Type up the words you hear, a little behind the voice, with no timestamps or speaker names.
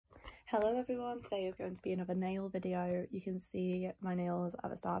Hello everyone, today is going to be another nail video. You can see my nails at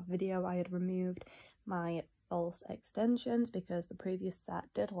the start of the video. I had removed my false extensions because the previous set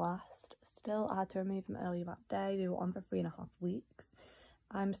did last. Still, I had to remove them earlier that day. They were on for 3.5 weeks.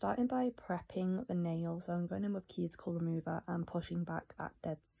 I'm starting by prepping the nail, so I'm going in with cuticle remover and pushing back that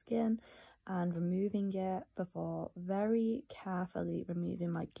dead skin and removing it before very carefully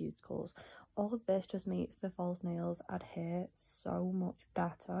removing my cuticles. All of this just makes the false nails adhere so much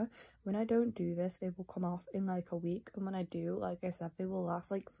better. When I don't do this, they will come off in like a week, and when I do, like I said, they will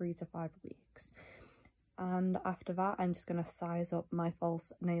last like 3 to 5 weeks. And after that, I'm just going to size up my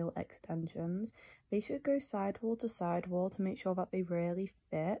false nail extensions. They should go sidewall to sidewall to make sure that they really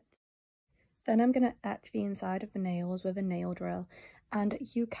fit. Then I'm going to etch the inside of the nails with a nail drill. And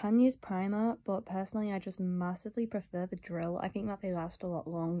you can use primer, but personally I just massively prefer the drill. I think that they last a lot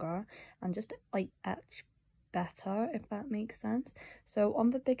longer and just like etch better, if that makes sense. So on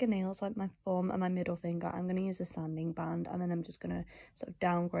the bigger nails like my thumb and my middle finger, I'm going to use a sanding band, and then I'm just going to sort of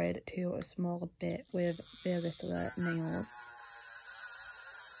downgrade to a smaller bit with the littler nails.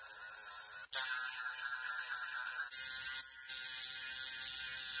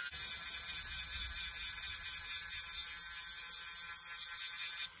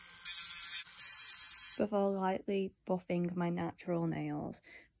 Before lightly buffing my natural nails.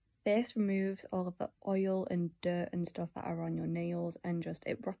 This removes all of the oil and dirt and stuff that are on your nails, and just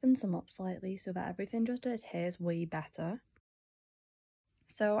it roughens them up slightly so that everything just adheres way better.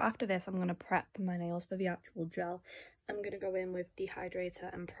 So after this, I'm going to prep my nails for the actual gel. I'm going to go in with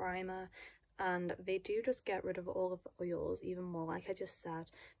dehydrator and primer, and they do just get rid of all of the oils even more. Like I just said,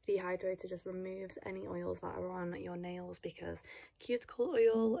 the dehydrator just removes any oils that are on your nails, because cuticle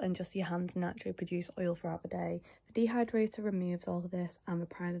oil and just your hands naturally produce oil throughout the day. The dehydrator removes all of this, and the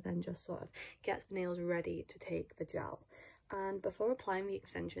primer then just sort of gets the nails ready to take the gel. And before applying the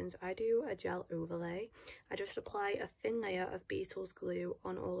extensions, I do a gel overlay. I just apply a thin layer of Beetles glue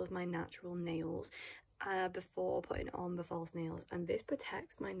on all of my natural nails before putting on the false nails, and this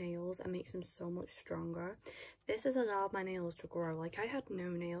protects my nails and makes them so much stronger. This has allowed my nails to grow. Like, I had no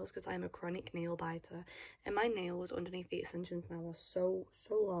nails because I'm a chronic nail biter, and my nails underneath the extensions now are so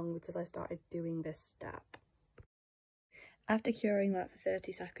long because I started doing this step. After curing that for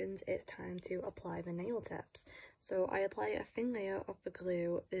 30 seconds, it's time to apply the nail tips. So I apply a thin layer of the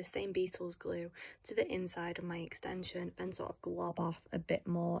glue, the same Beetles glue, to the inside of my extension, then sort of glob off a bit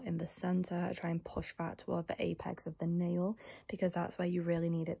more in the centre. I try and push that toward the apex of the nail because that's where you really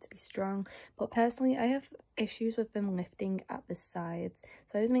need it to be strong. But personally, I have issues with them lifting at the sides,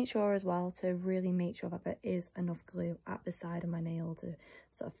 so I just make sure as well to really make sure that there is enough glue at the side of my nail to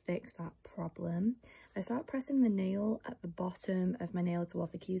sort of fix that problem. I start pressing the nail at the bottom of my nail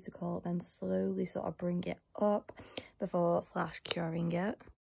toward the cuticle, then slowly sort of bring it up before flash curing it.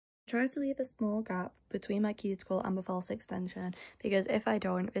 I try to leave a small gap between my cuticle and the false extension, because if I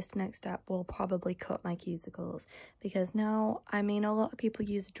don't, this next step will probably cut my cuticles. Because now, I mean, a lot of people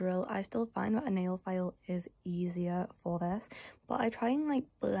use a drill. I still find that a nail file is easier for this, but I try and like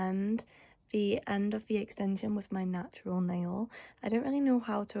blend the end of the extension with my natural nail. I don't really know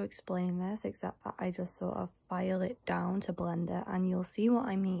how to explain this, except that I just sort of file it down to blend it, and you'll see what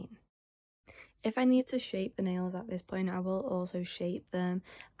I mean. If I need to shape the nails at this point, I will also shape them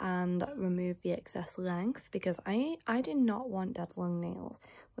and remove the excess length, because I do not want dead long nails.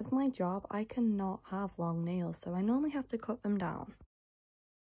 With my job, I cannot have long nails, so I normally have to cut them down.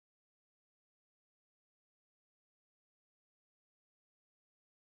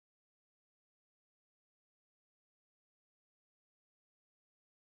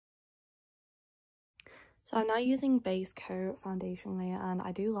 So I'm now using Base Coat foundation layer, and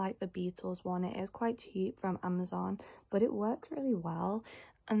I do like the Beetles one. It is quite cheap from Amazon, but it works really well.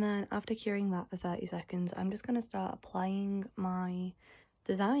 And then after curing that for 30 seconds, I'm just going to start applying my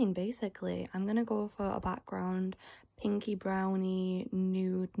design. Basically, I'm going to go for a background pinky brownie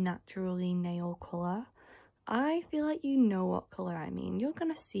nude naturally nail colour. I feel like you know what colour I mean. You're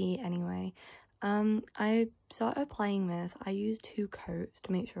going to see anyway. I started applying this. I used 2 coats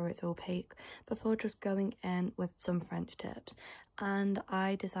to make sure it's opaque before just going in with some French tips, and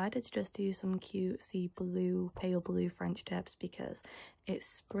I decided to just do some cutesy blue, pale blue French tips because it's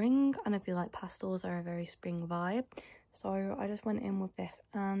spring and I feel like pastels are a very spring vibe. So I just went in with this,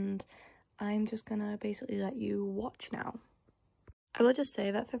 and I'm just gonna basically let you watch now. I will just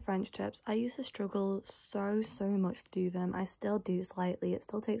say that for French tips, I used to struggle so much to do them. I still do slightly. It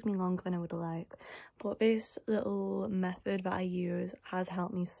still takes me longer than I would like. But this little method that I use has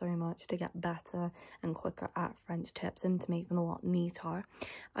helped me so much to get better and quicker at French tips and to make them a lot neater.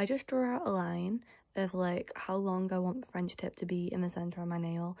 I just draw out a line, of like how long I want the French tip to be in the center of my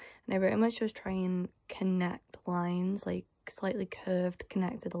nail, and I pretty much just try and connect lines, like slightly curved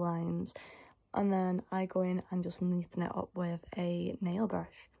connected lines, and then I go in and just neaten it up with a nail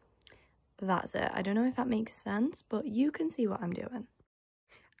brush. That's it. I don't know if that makes sense, but you can see what I'm doing.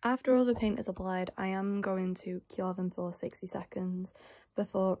 After all the paint is applied, I am going to cure them for 60 seconds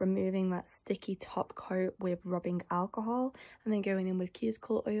before removing that sticky top coat with rubbing alcohol, and then going in with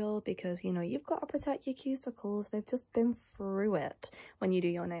cuticle oil because, you know, you've got to protect your cuticles. They've just been through it when you do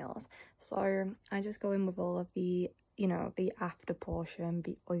your nails. So I just go in with all of the, you know, the after portion,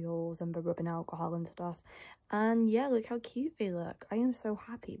 the oils and the rubbing alcohol and stuff. And yeah, look how cute they look. I am so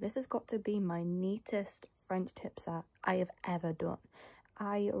happy. This has got to be my neatest French tip set I have ever done.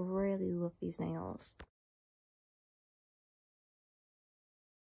 I really love these nails.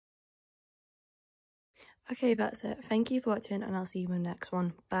 Okay, that's it. Thank you for watching, and I'll see you in the next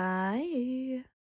one. Bye!